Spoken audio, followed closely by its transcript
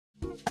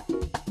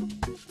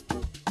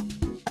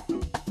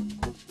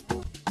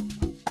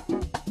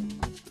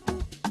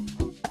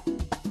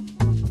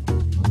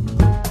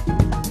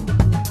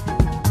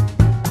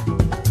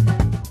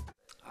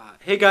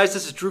Hey guys,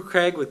 this is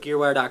Krag with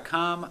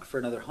Gearwire.com for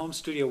another home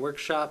studio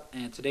workshop,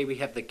 and today we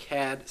have the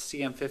CAD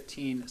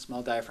CM15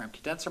 small diaphragm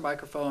condenser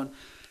microphone.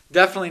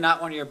 Definitely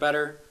not one of your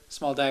better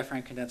small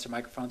diaphragm condenser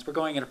microphones. We're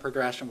going in a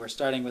progression. We're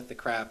starting with the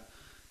crap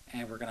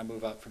and we're going to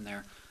move up from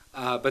there.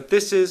 But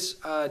this is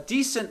a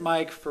decent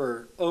mic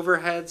for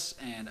overheads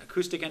and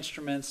acoustic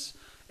instruments.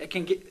 It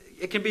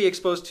can be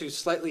exposed to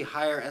slightly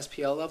higher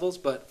SPL levels,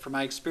 but from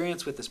my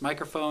experience with this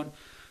microphone,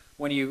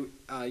 when you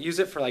use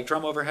it for like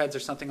drum overheads or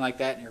something like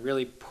that and you're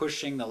really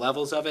pushing the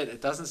levels of it, it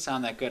doesn't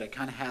sound that good. It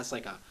kind of has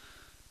like a,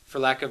 for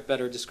lack of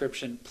better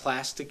description,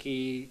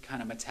 plasticky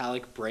kind of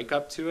metallic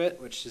breakup to it,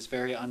 which is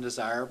very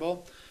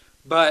undesirable.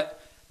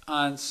 But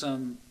on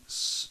some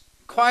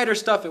quieter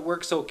stuff it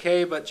works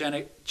okay, but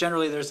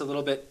generally there's a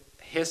little bit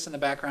hiss in the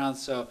background,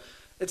 so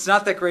it's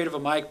not that great of a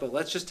mic, but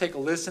let's just take a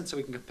listen so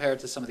we can compare it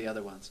to some of the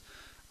other ones.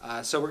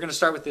 So we're going to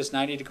start with this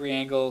 90-degree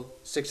angle,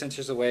 6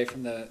 inches away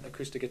from the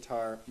acoustic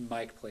guitar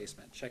mic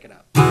placement. Check it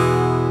out.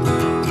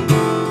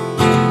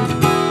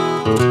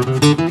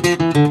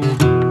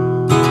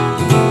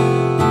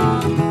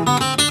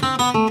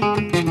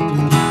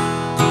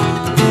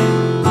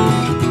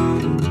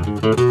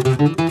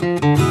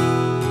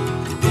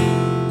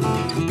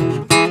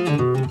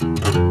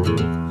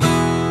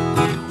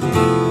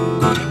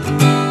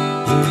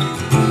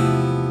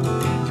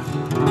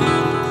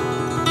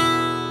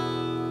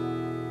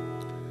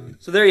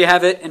 So there you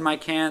have it in my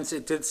cans.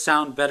 It did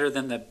sound better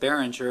than the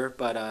Behringer,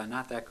 but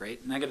not that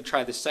great. And I'm going to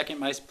try the second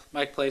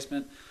mic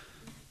placement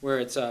where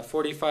it's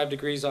 45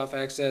 degrees off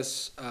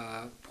axis,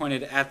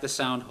 pointed at the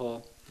sound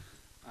hole.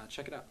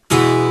 Check it out.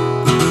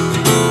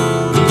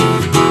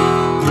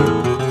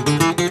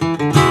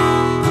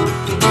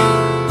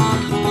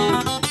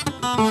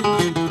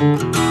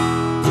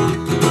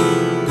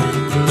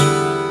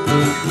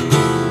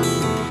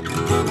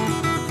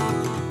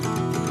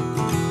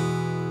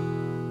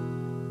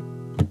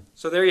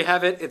 So there you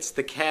have it. It's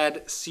the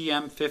CAD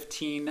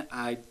CM15.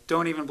 I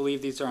don't even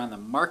believe these are on the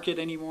market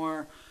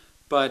anymore,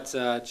 but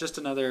just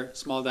another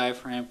small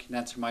diaphragm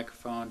condenser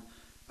microphone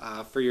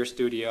for your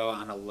studio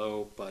on a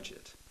low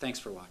budget. Thanks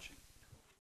for watching.